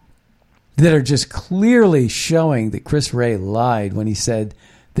that are just clearly showing that Chris Wray lied when he said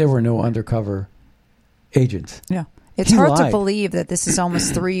there were no undercover agents. Yeah. It's hard to believe that this is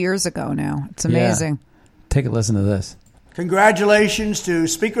almost 3 years ago now. It's amazing. Yeah. Take a listen to this. Congratulations to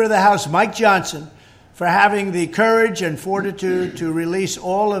Speaker of the House Mike Johnson for having the courage and fortitude to release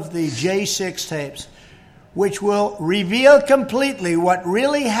all of the J6 tapes, which will reveal completely what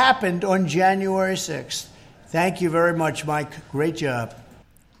really happened on January 6th. Thank you very much, Mike. Great job.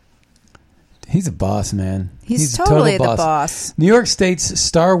 He's a boss, man. He's totally the boss. New York State's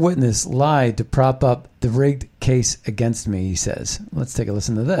star witness lied to prop up the rigged case against me, he says. Let's take a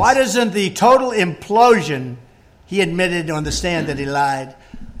listen to this. Why doesn't the total implosion, he admitted on the stand that he lied,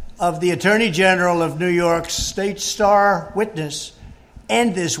 of the Attorney General of New York's state star witness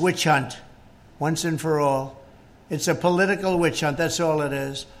end this witch hunt once and for all? It's a political witch hunt. That's all it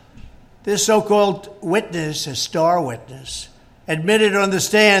is. This so-called witness, a star witness, admitted on the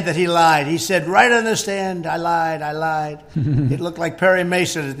stand that he lied. He said right on the stand, I lied. It looked like Perry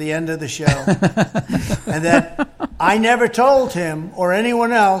Mason at the end of the show. And that I never told him or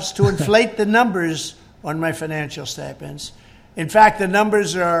anyone else to inflate the numbers on my financial statements. In fact, the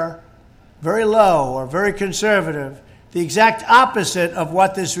numbers are very low or very conservative, the exact opposite of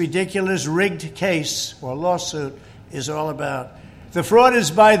what this ridiculous rigged case or lawsuit is all about. The fraud is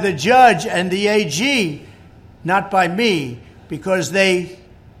by the judge and the AG, not by me, because they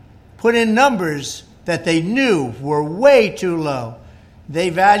put in numbers that they knew were way too low. They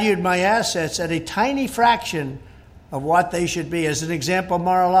valued my assets at a tiny fraction of what they should be. As an example,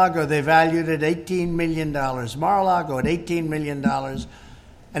 Mar-a-Lago, they valued it at $18 million. Mar-a-Lago at $18 million.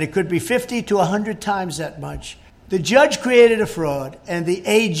 And it could be 50 to 100 times that much. The judge created a fraud, and the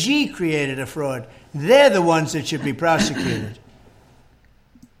AG created a fraud. They're the ones that should be prosecuted.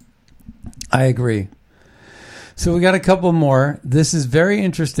 I agree. So we got a couple more. This is very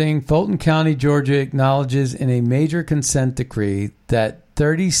interesting. Fulton County, Georgia acknowledges in a major consent decree that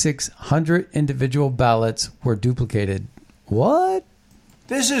 3,600 individual ballots were duplicated. What?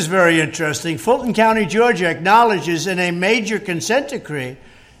 This is very interesting. Fulton County, Georgia acknowledges in a major consent decree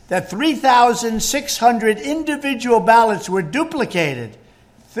that 3,600 individual ballots were duplicated.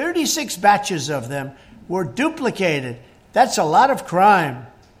 36 batches of them were duplicated. That's a lot of crime.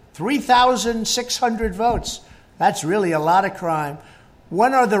 3,600 votes. That's really a lot of crime.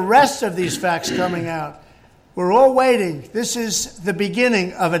 When are the rest of these facts coming out? We're all waiting. This is the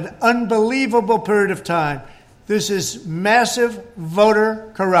beginning of an unbelievable period of time. This is massive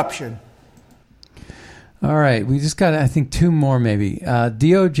voter corruption. All right. We just got, I think, two more maybe.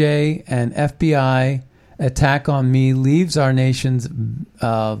 DOJ and FBI attack on me leaves our nations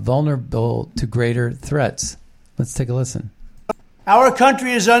vulnerable to greater threats. Let's take a listen. Our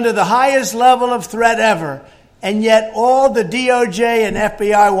country is under the highest level of threat ever. And yet all the DOJ and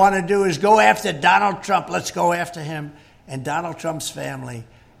FBI want to do is go after Donald Trump. Let's go after him and Donald Trump's family.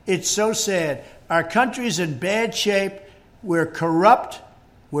 It's so sad. Our country's in bad shape. We're corrupt.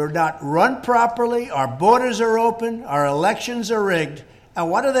 We're not run properly. Our borders are open. Our elections are rigged. And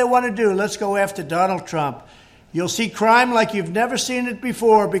what do they want to do? Let's go after Donald Trump. You'll see crime like you've never seen it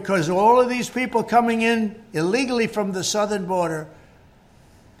before because all of these people coming in illegally from the southern border,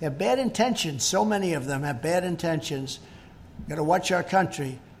 they have bad intentions. So many of them have bad intentions. You've got to watch our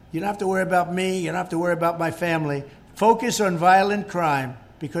country. You don't have to worry about me. You don't have to worry about my family. Focus on violent crime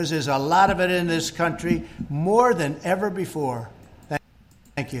because there's a lot of it in this country, more than ever before.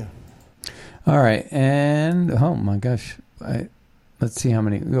 Thank you. All right. And, oh, my gosh. Let's see how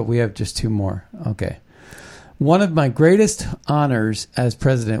many. We have just two more. Okay. One of my greatest honors as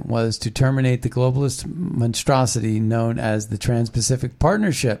president was to terminate the globalist monstrosity known as the Trans-Pacific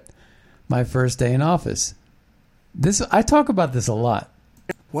Partnership, my first day in office. I talk about this a lot.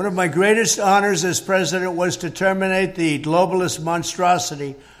 One of my greatest honors as president was to terminate the globalist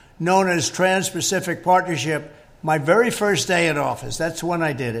monstrosity known as Trans-Pacific Partnership, my very first day in office. That's when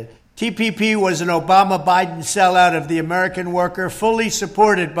I did it. TPP was an Obama-Biden sellout of the American worker, fully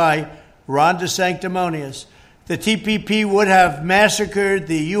supported by Ron DeSanctimonious. The TPP would have massacred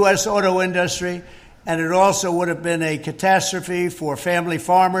the U.S. auto industry, and it also would have been a catastrophe for family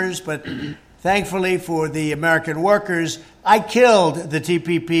farmers. But thankfully for the American workers, I killed the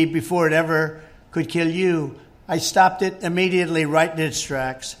TPP before it ever could kill you. I stopped it immediately right in its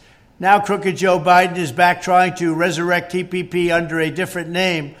tracks. Now crooked Joe Biden is back trying to resurrect TPP under a different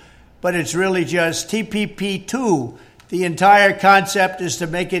name, but it's really just TPP2. The entire concept is to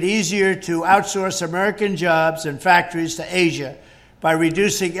make it easier to outsource American jobs and factories to Asia by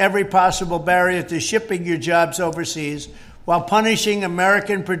reducing every possible barrier to shipping your jobs overseas while punishing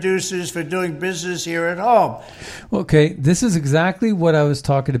American producers for doing business here at home. Okay, this is exactly what I was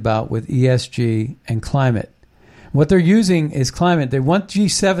talking about with ESG and climate. What they're using is climate. They want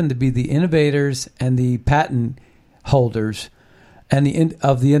G7 to be the innovators and the patent holders and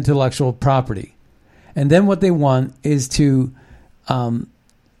of the intellectual property. And then what they want is to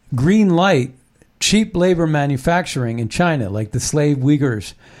green light cheap labor manufacturing in China, like the slave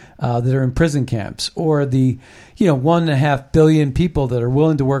Uyghurs that are in prison camps, or the 1.5 billion people that are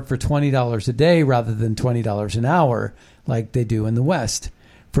willing to work for $20 a day rather than $20 an hour, like they do in the West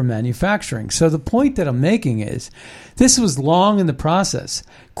for manufacturing. So the point that I'm making is this was long in the process.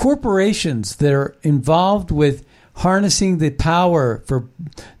 Corporations that are involved with harnessing the power for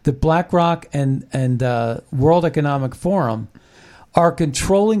the BlackRock and World Economic Forum are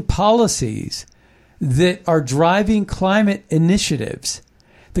controlling policies that are driving climate initiatives.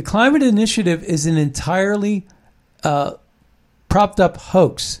 The climate initiative is an entirely propped up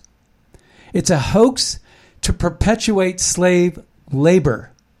hoax. It's a hoax to perpetuate slave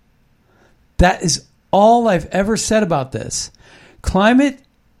labor. That is all I've ever said about this. Climate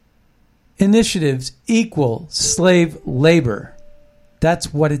initiatives equal slave labor.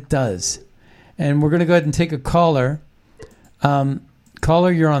 That's what it does. And we're going to go ahead and take a caller.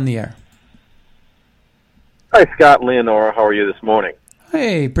 Caller, you're on the air. Hi, Scott and Leonora. How are you this morning?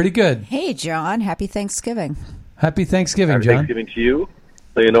 Hey, pretty good. Hey, John. Happy Thanksgiving. Happy Thanksgiving, Happy John. Thanksgiving to you,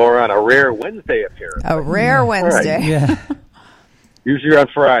 Leonora, on a rare Wednesday appearance. A rare Wednesday. Right. Yeah. Usually on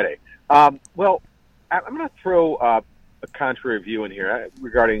Friday. Well, I'm going to throw a contrary view in here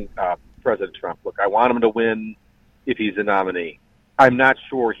regarding President Trump. Look, I want him to win if he's the nominee. I'm not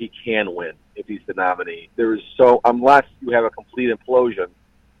sure he can win if he's the nominee. Unless you have a complete implosion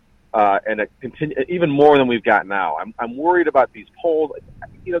and even more than we've got now. I'm worried about these polls.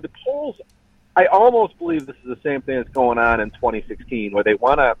 The polls, I almost believe this is the same thing that's going on in 2016, where they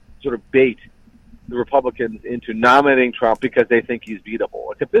want to sort of bait the Republicans into nominating Trump because they think he's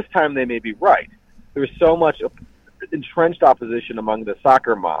beatable. Except this time they may be right. There's so much entrenched opposition among the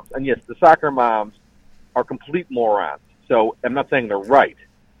soccer moms. And yes, the soccer moms are complete morons. So I'm not saying they're right.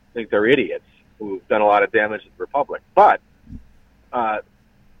 I think they're idiots who've done a lot of damage to the Republic. But, I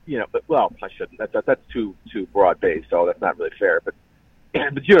shouldn't. That's too broad-based, so that's not really fair. But you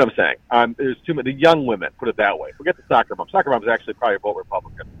know what I'm saying. There's too many. The young women, put it that way. Forget the soccer moms. Soccer moms actually probably vote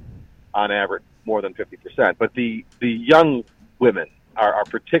Republican on average, more than 50%. But the young women are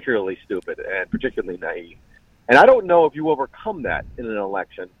particularly stupid and particularly naive. And I don't know if you overcome that in an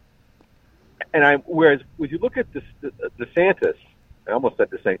election. And whereas if you look at DeSantis, I almost said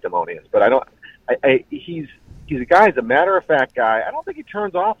DeSanctimonious, but I don't. He's a guy. He's a matter-of-fact guy. I don't think he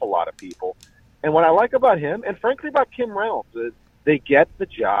turns off a lot of people. And what I like about him, and frankly about Kim Reynolds, is they get the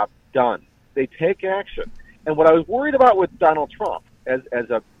job done. They take action. And what I was worried about with Donald Trump, as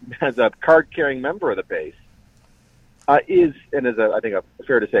a card-carrying member of the base, is, and as I think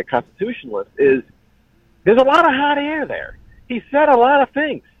fair to say, constitutionalist, is there's a lot of hot air there. He said a lot of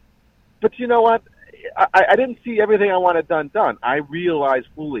things, but you know what? I didn't see everything I wanted done. I realized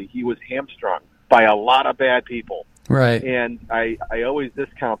fully he was hamstrung by a lot of bad people. Right. And I always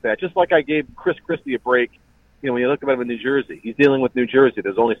discount that. Just like I gave Chris Christie a break, when you look at him in New Jersey, he's dealing with New Jersey.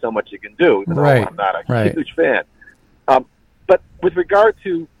 There's only so much you can do, even though I'm not a huge fan. But with regard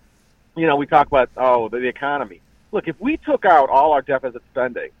to, we talk about, the economy. Look, if we took out all our deficit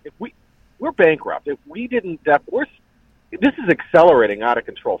spending, we're bankrupt. If we didn't, this is accelerating out of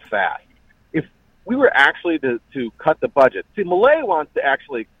control fast. If we were actually to cut the budget, see, Milei wants to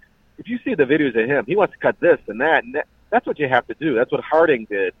actually, if you see the videos of him, he wants to cut this and that, and that's what you have to do. That's what Harding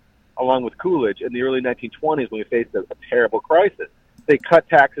did, along with Coolidge, in the early 1920s when we faced a terrible crisis. They cut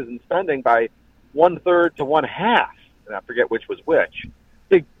taxes and spending by 1/3 to 1/2, and I forget which was which.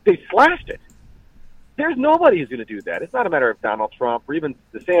 They slashed it. There's nobody who's going to do that. It's not a matter of Donald Trump or even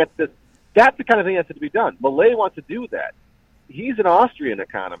DeSantis. That's the kind of thing that has to be done. Milei wants to do that. He's an Austrian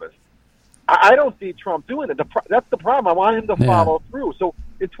economist. I don't see Trump doing it. That's the problem. I want him to follow through. So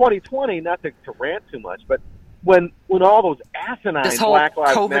in 2020, not to rant too much, but when all those asinine Black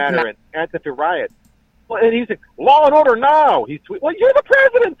Lives Matter and Antifa riots, and he's like, law and order now. Well, you're the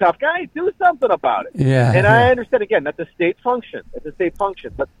president, tough guy. Do something about it. Yeah. And I understand, again, that's a state function.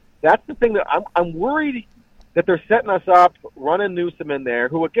 But that's the thing that I'm worried that they're setting us up, running Newsom in there,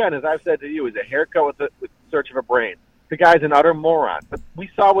 who, again, as I've said to you, is a haircut with search of a brain. The guy's an utter moron. But we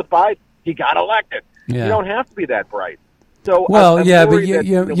saw with Biden, he got elected. Yeah. You don't have to be that bright. So I'm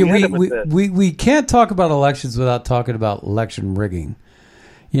but we can't talk about elections without talking about election rigging.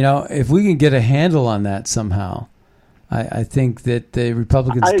 If we can get a handle on that somehow, I think that the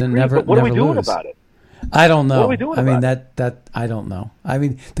Republicans never what are we doing lose. about it? I don't know. What are we doing about it? that I don't know. I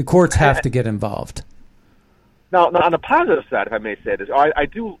mean, the courts have to get involved. Now, on the positive side, if I may say this, I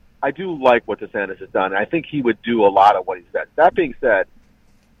do like what DeSantis has done. I think he would do a lot of what he said. That being said,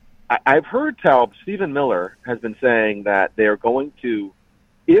 I've heard tell Stephen Miller has been saying that they're going to,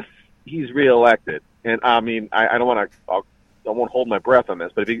 if he's reelected, and I mean, I don't want to, I won't hold my breath on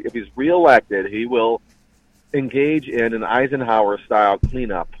this, but if he's reelected, he will engage in an Eisenhower-style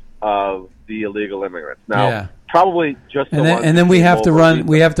cleanup of the illegal immigrants. Now, probably just and then we have to run.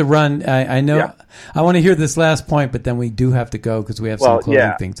 We have to run. I know. Yeah. I want to hear this last point, but then we do have to go because we have some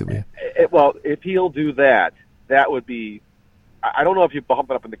closing things that we have. Well, if he'll do that, that would be. I don't know if you bump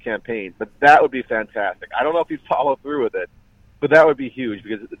it up in the campaign, but that would be fantastic. I don't know if you follow through with it, but that would be huge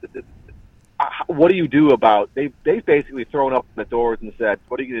because what do you do about? They've basically thrown up the doors and said,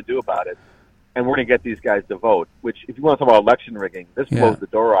 "What are you going to do about it?" And we're going to get these guys to vote. Which, if you want to talk about election rigging, this blows the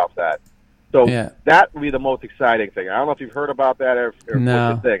door off that. So that would be the most exciting thing. I don't know if you've heard about that or what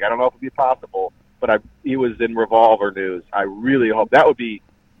you think. I don't know if it'd be possible, but he was in Revolver News. I really hope that would be.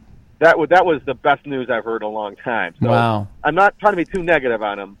 That was the best news I've heard in a long time. So I'm not trying to be too negative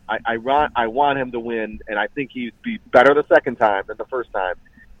on him. I want him to win, and I think he'd be better the second time than the first time,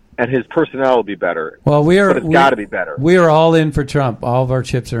 and his personnel will be better. Well, but it's got to be better. We are all in for Trump. All of our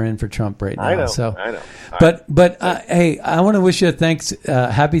chips are in for Trump right now. I know. But hey, I want to wish you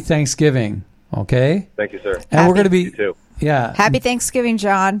a happy Thanksgiving. Okay. Thank you, sir. And we're going to be you too. Yeah. Happy Thanksgiving,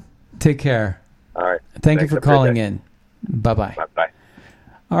 John. Take care. All right. Thank you for calling in. Bye-bye. Bye.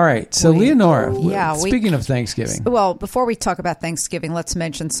 All right, so Leonora, speaking of Thanksgiving. Well, before we talk about Thanksgiving, let's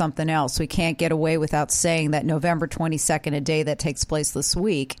mention something else. We can't get away without saying that November 22nd, a day that takes place this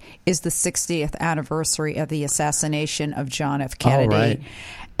week, is the 60th anniversary of the assassination of John F. Kennedy. Oh, right.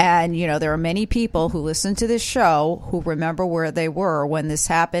 And, there are many people who listen to this show who remember where they were when this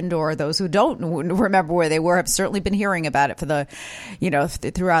happened, or those who don't remember where they were have certainly been hearing about it for the,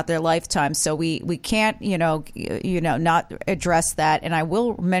 throughout their lifetime. So we can't, not address that. And I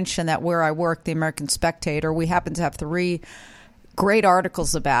will mention that where I work, the American Spectator, we happen to have 3 great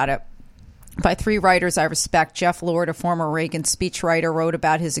articles about it by 3 writers I respect. Jeff Lord, a former Reagan speechwriter, wrote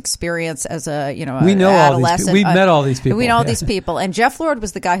about his experience as a we know all these people. We've met all these people. We know all these people. And Jeff Lord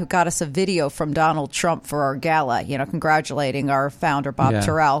was the guy who got us a video from Donald Trump for our gala, congratulating our founder, Bob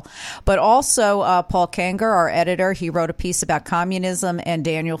Terrell. But also Paul Kanger, our editor, he wrote a piece about communism, and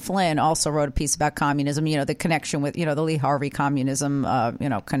Daniel Flynn also wrote a piece about communism, the connection with, the Lee Harvey communism,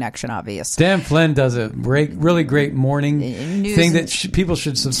 connection, obvious. Dan Flynn does a really great morning thing that people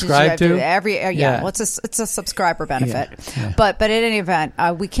should subscribe to. Well, it's a subscriber benefit. Yeah. But in any event,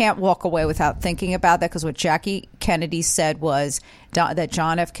 we can't walk away without thinking about that, because what Jackie Kennedy said was that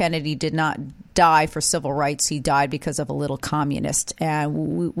John F. Kennedy did not die for civil rights. He died because of a little communist.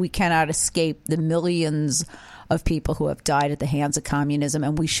 And we cannot escape the millions of people who have died at the hands of communism,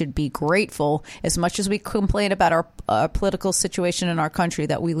 and we should be grateful, as much as we complain about our political situation in our country,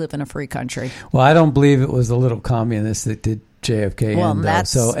 that we live in a free country. Well, I don't believe it was the little communist that did JFK. Well,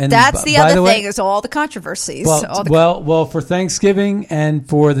 that's the other thing, is all the controversies. Well, for Thanksgiving and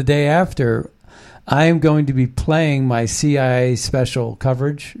for the day after, I am going to be playing my CIA special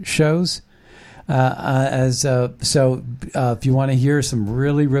coverage shows. So if you want to hear some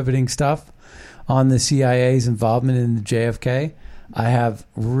really riveting stuff on the CIA's involvement in the JFK, I have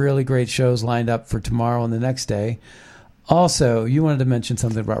really great shows lined up for tomorrow and the next day. Also, you wanted to mention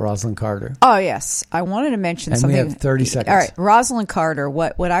something about Rosalind Carter. Oh, yes. I wanted to mention something. And we have 30 seconds. All right. Rosalind Carter,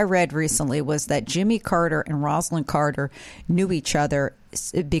 what I read recently was that Jimmy Carter and Rosalind Carter knew each other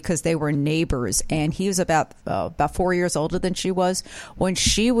because they were neighbors, and he was about 4 years older than she was. When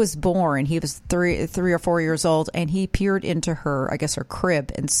she was born, he was three or 4 years old, and he peered into her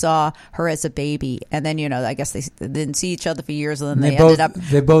crib, and saw her as a baby. And then, I guess they didn't see each other for years, and then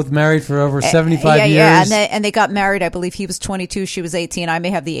they both married for over 75 years. Yeah, and they got married. I believe he was 22, she was 18. I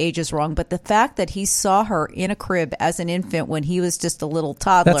may have the ages wrong, but the fact that he saw her in a crib as an infant when he was just a little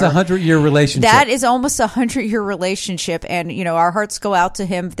toddler. That's a 100-year relationship. That is almost a 100-year relationship. And, our hearts go out to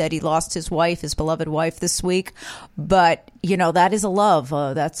him that he lost his beloved wife this week. But, that is a love.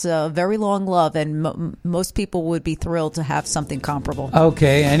 That's a very long love. And most people would be thrilled to have something comparable.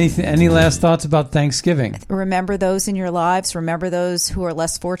 Okay. Any last thoughts about Thanksgiving? Remember those in your lives. Remember those who are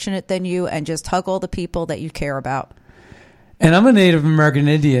less fortunate than you, and just hug all the people that you care about. And I'm a Native American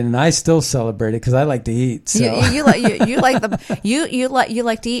Indian, and I still celebrate it because I like to eat. So. You like to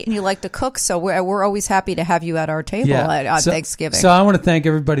eat, and you like to cook. So we're always happy to have you at our table on Thanksgiving. So I want to thank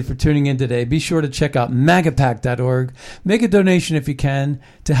everybody for tuning in today. Be sure to check out magapack.org. Make a donation if you can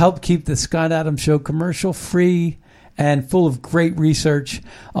to help keep the Scott Adams Show commercial free and full of great research.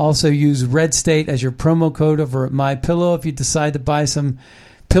 Also use Red State as your promo code over at MyPillow if you decide to buy some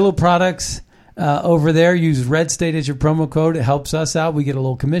pillow products. Over there, use Red State as your promo code. It helps us out. We get a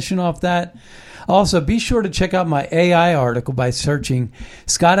little commission off that. Also, be sure to check out my AI article by searching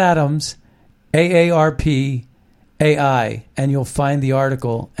Scott Adams, AARP, AI, and you'll find the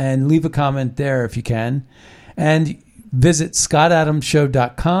article. And leave a comment there if you can. And visit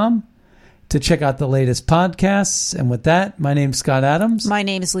scottadamsshow.com to check out the latest podcasts. And with that, my name's Scott Adams. My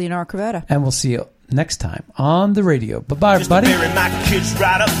name is Leonora Cravetta. And we'll see you next time on the radio. Bye-bye, everybody. Just to bury my kids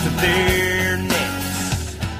right up to there.